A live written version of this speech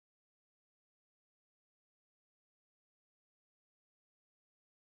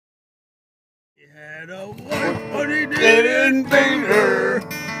He had a wife, but he didn't beat her.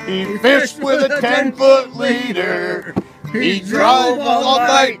 He fished with a 10-foot leader. He drove all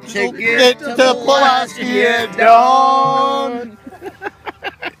night to get to Pulaski at dawn.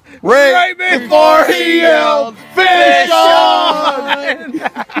 Right before he yelled, "Fish on!"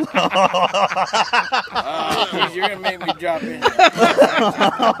 Oh, geez, you're gonna make me drop in.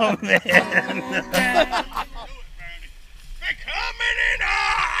 Oh man! They're coming in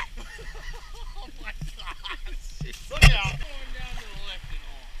hot! Oh my God! Look out! Going down to the lifting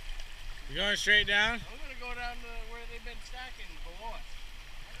hole. You going straight down? I'm gonna go down to where they've been stacking below us.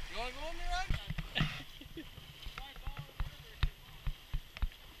 You wanna go with me, Rod?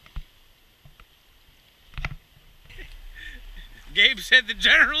 Gabe said the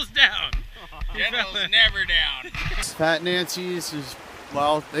general's down. General's never down. Fat Nancy's is,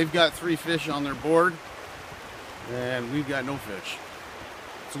 well, they've got 3 fish on their board, and we've got no fish.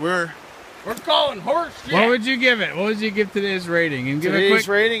 So we're calling horse shit. What would you give it? What would you give today's rating? And give Today's a quick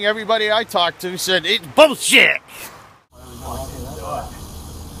rating, everybody I talked to said it's bullshit.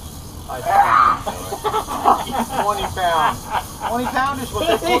 20 pounds. 20 pound is what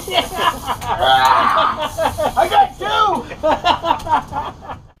they're supposed to. I got 2!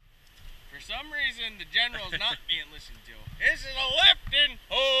 For some reason, the general's not being listened to. This is a lifting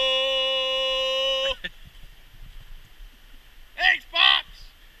hole. Thanks, Pops.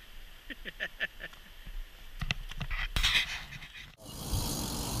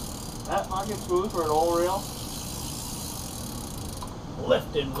 That fucking smooth for an old reel.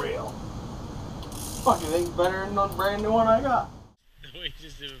 Lifting reel. Fucking thing's better than the brand new one I got. the way you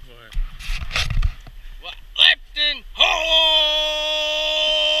just did it before. What? Lifting hole.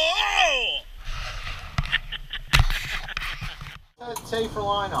 What's that say for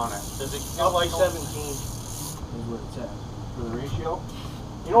line on it? Does it go like 17? Is what it says for the ratio.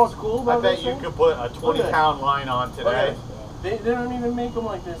 You know what's cool about this? I bet you could put a 20-pound line on today. They don't even make them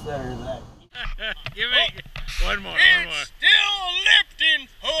like this that or that. Give me one more. It's still a lifting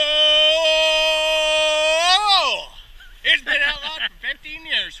hole. It's been outlawed for 15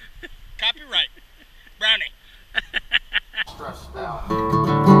 years. Copyright. Brownie. Stressed out.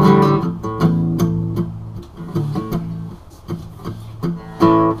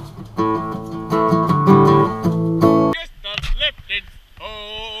 Just a lifting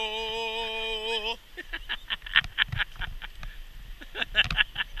hole.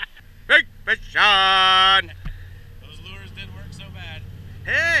 Big fish on. Those lures didn't work so bad.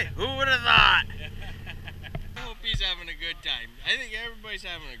 Hey, who would have thought? I hope he's having a good time. I think everybody's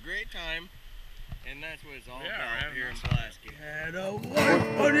having a great time. And that's what it's all about here in Pulaski. Had a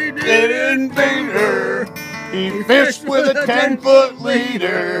wife, but he didn't beat her. He fished with a 10-foot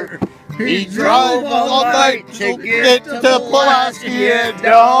leader. He drove all night to get to Pulaski at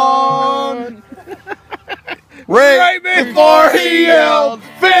dawn. Right before he yelled,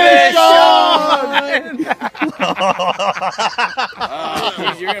 "Fish on!" Oh,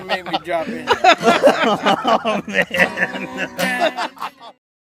 geez, you're gonna make me drop in. Oh man.